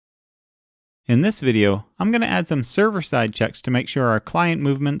In this video, I'm going to add some server-side checks to make sure our client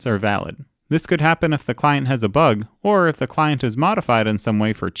movements are valid. This could happen if the client has a bug, or if the client is modified in some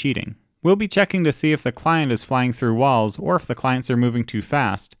way for cheating. We'll be checking to see if the client is flying through walls or if the clients are moving too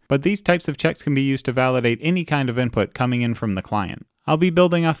fast, but these types of checks can be used to validate any kind of input coming in from the client. I'll be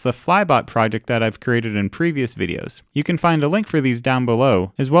building off the Flybot project that I've created in previous videos. You can find a link for these down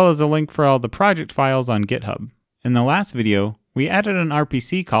below, as well as a link for all the project files on GitHub. In the last video, we added an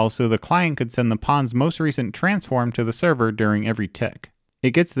RPC call so the client could send the pawn's most recent transform to the server during every tick.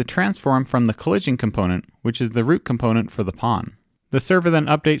 It gets the transform from the collision component, which is the root component for the pawn. The server then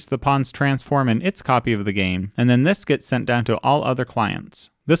updates the pawn's transform in its copy of the game, and then this gets sent down to all other clients.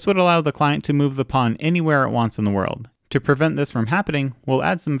 This would allow the client to move the pawn anywhere it wants in the world. To prevent this from happening, we'll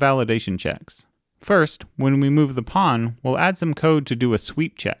add some validation checks. First, when we move the pawn, we'll add some code to do a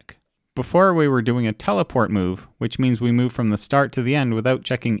sweep check. Before we were doing a teleport move, which means we move from the start to the end without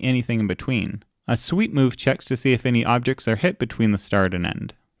checking anything in between. A sweep move checks to see if any objects are hit between the start and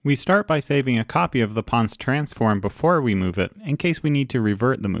end. We start by saving a copy of the pawn's transform before we move it, in case we need to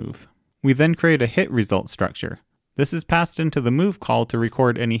revert the move. We then create a hit result structure. This is passed into the move call to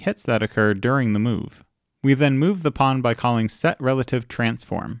record any hits that occur during the move. We then move the pawn by calling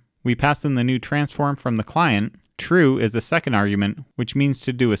setRelativeTransform. We pass in the new transform from the client. True is the second argument, which means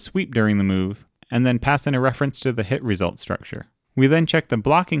to do a sweep during the move, and then pass in a reference to the hit result structure. We then check the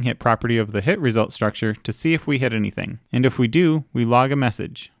blocking hit property of the hit result structure to see if we hit anything, and if we do, we log a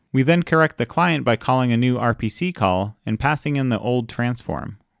message. We then correct the client by calling a new RPC call and passing in the old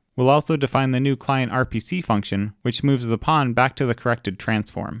transform. We'll also define the new client RPC function, which moves the pawn back to the corrected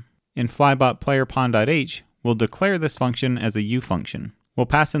transform. In flybot_player_pawn.h, we'll declare this function as a U function. We'll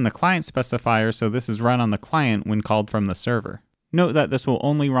pass in the client specifier so this is run on the client when called from the server. Note that this will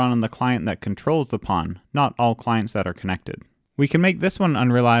only run on the client that controls the pawn, not all clients that are connected. We can make this one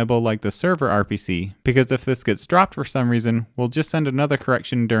unreliable like the server RPC, because if this gets dropped for some reason, we'll just send another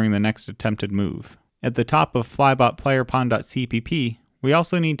correction during the next attempted move. At the top of flybot_player_pawn.cpp, we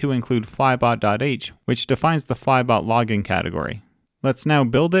also need to include flybot.h, which defines the flybot login category. Let's now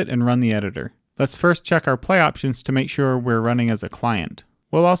build it and run the editor. Let's first check our play options to make sure we're running as a client.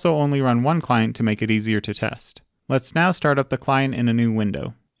 We'll also only run one client to make it easier to test. Let's now start up the client in a new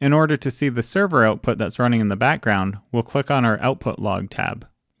window. In order to see the server output that's running in the background, we'll click on our Output Log tab.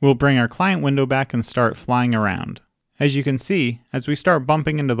 We'll bring our client window back and start flying around. As you can see, as we start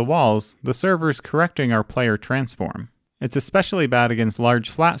bumping into the walls, the server is correcting our player transform. It's especially bad against large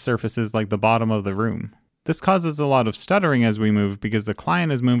flat surfaces like the bottom of the room. This causes a lot of stuttering as we move because the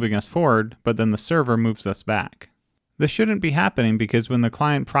client is moving us forward, but then the server moves us back. This shouldn't be happening because when the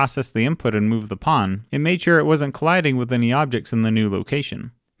client processed the input and moved the pawn, it made sure it wasn't colliding with any objects in the new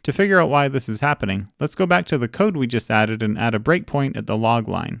location. To figure out why this is happening, let's go back to the code we just added and add a breakpoint at the log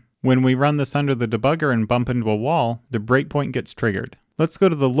line. When we run this under the debugger and bump into a wall, the breakpoint gets triggered. Let's go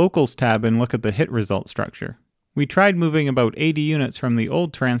to the Locals tab and look at the hit result structure. We tried moving about 80 units from the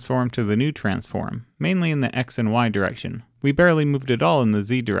old transform to the new transform, mainly in the X and Y direction. We barely moved at all in the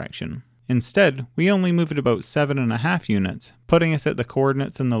Z direction. Instead, we only moved about 7.5 units, putting us at the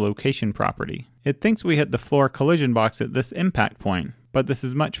coordinates in the location property. It thinks we hit the floor collision box at this impact point, but this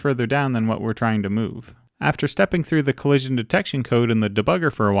is much further down than what we're trying to move. After stepping through the collision detection code in the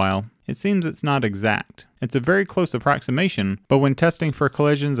debugger for a while, it seems it's not exact. It's a very close approximation, but when testing for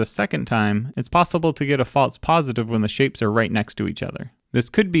collisions a second time, it's possible to get a false positive when the shapes are right next to each other. This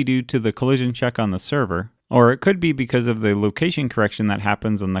could be due to the collision check on the server, or it could be because of the location correction that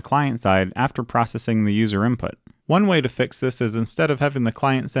happens on the client side after processing the user input. One way to fix this is instead of having the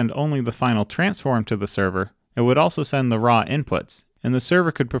client send only the final transform to the server, it would also send the raw inputs, and the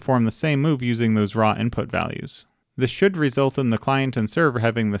server could perform the same move using those raw input values. This should result in the client and server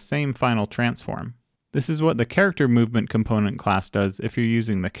having the same final transform. This is what the character movement component class does if you're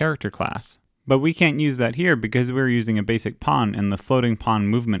using the character class. But we can't use that here because we're using a basic pawn in the floating pawn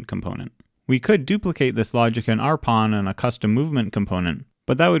movement component. We could duplicate this logic in our pawn and a custom movement component,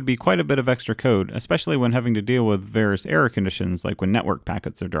 but that would be quite a bit of extra code, especially when having to deal with various error conditions like when network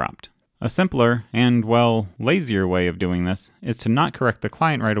packets are dropped. A simpler and, well, lazier way of doing this is to not correct the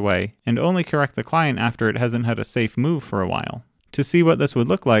client right away and only correct the client after it hasn't had a safe move for a while. To see what this would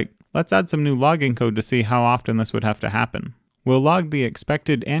look like, let's add some new logging code to see how often this would have to happen. We'll log the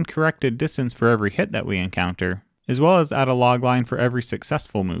expected and corrected distance for every hit that we encounter, as well as add a log line for every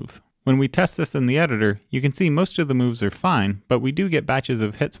successful move. When we test this in the editor, you can see most of the moves are fine, but we do get batches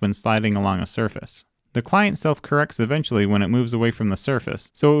of hits when sliding along a surface. The client self-corrects eventually when it moves away from the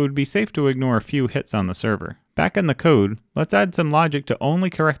surface, so it would be safe to ignore a few hits on the server. Back in the code, let's add some logic to only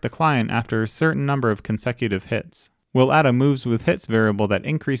correct the client after a certain number of consecutive hits. We'll add a moves with hits variable that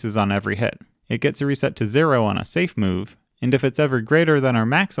increases on every hit. it gets a reset to 0 on a safe move, and if it's ever greater than our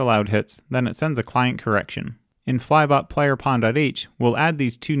max allowed hits, then it sends a client correction. In flybot_player_pawn.h, we'll add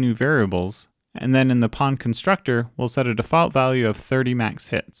these two new variables, and then in the pawn constructor, we'll set a default value of 30 max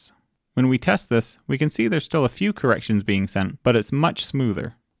hits. When we test this, we can see there's still a few corrections being sent, but it's much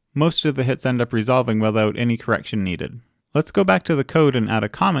smoother. Most of the hits end up resolving without any correction needed. Let's go back to the code and add a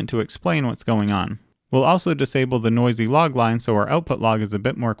comment to explain what's going on. We'll also disable the noisy log line so our output log is a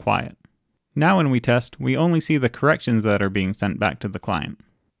bit more quiet. Now when we test, we only see the corrections that are being sent back to the client.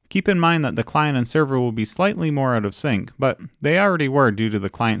 Keep in mind that the client and server will be slightly more out of sync, but they already were due to the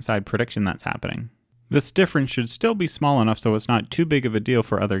client-side prediction that's happening. This difference should still be small enough so it's not too big of a deal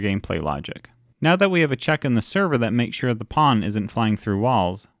for other gameplay logic. Now that we have a check in the server that makes sure the pawn isn't flying through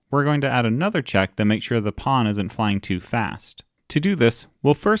walls, we're going to add another check that makes sure the pawn isn't flying too fast. To do this,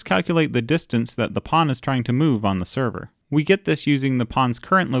 we'll first calculate the distance that the pawn is trying to move on the server. We get this using the pawn's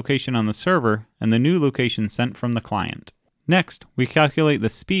current location on the server and the new location sent from the client. Next, we calculate the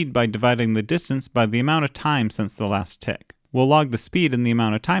speed by dividing the distance by the amount of time since the last tick. We'll log the speed and the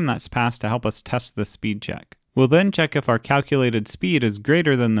amount of time that's passed to help us test this speed check. We'll then check if our calculated speed is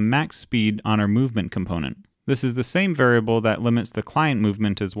greater than the max speed on our movement component. This is the same variable that limits the client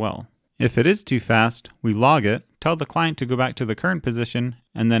movement as well. If it is too fast, we log it, tell the client to go back to the current position,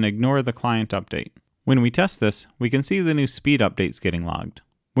 and then ignore the client update. When we test this, we can see the new speed updates getting logged.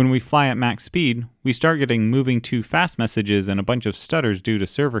 When we fly at max speed, we start getting moving too fast messages and a bunch of stutters due to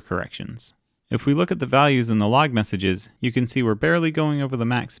server corrections. If we look at the values in the log messages, you can see we're barely going over the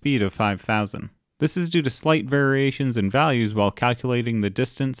max speed of 5,000. This is due to slight variations in values while calculating the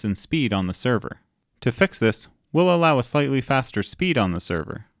distance and speed on the server. To fix this, we'll allow a slightly faster speed on the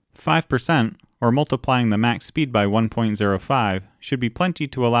server. 5%, or multiplying the max speed by 1.05, should be plenty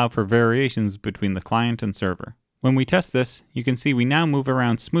to allow for variations between the client and server. When we test this, you can see we now move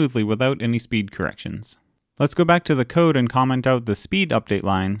around smoothly without any speed corrections. Let's go back to the code and comment out the speed update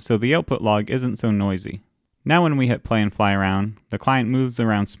line so the output log isn't so noisy. Now when we hit play and fly around, the client moves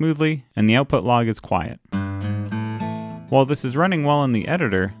around smoothly and the output log is quiet. While this is running well in the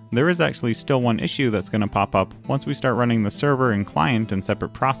editor, there is actually still one issue that's going to pop up once we start running the server and client in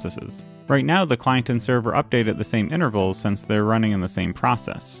separate processes. Right now the client and server update at the same intervals since they're running in the same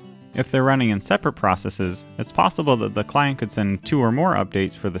process. If they're running in separate processes, it's possible that the client could send 2 or more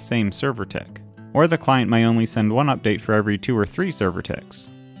updates for the same server tick. Or the client may only send 1 update for every 2 or 3 server ticks.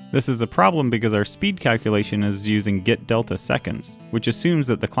 This is a problem because our speed calculation is using get delta seconds, which assumes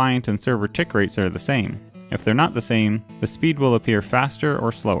that the client and server tick rates are the same. If they're not the same, the speed will appear faster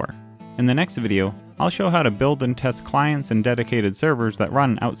or slower. In the next video, I'll show how to build and test clients and dedicated servers that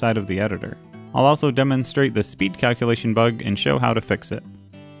run outside of the editor. I'll also demonstrate the speed calculation bug and show how to fix it.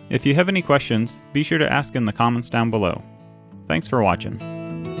 If you have any questions, be sure to ask in the comments down below. Thanks for watching.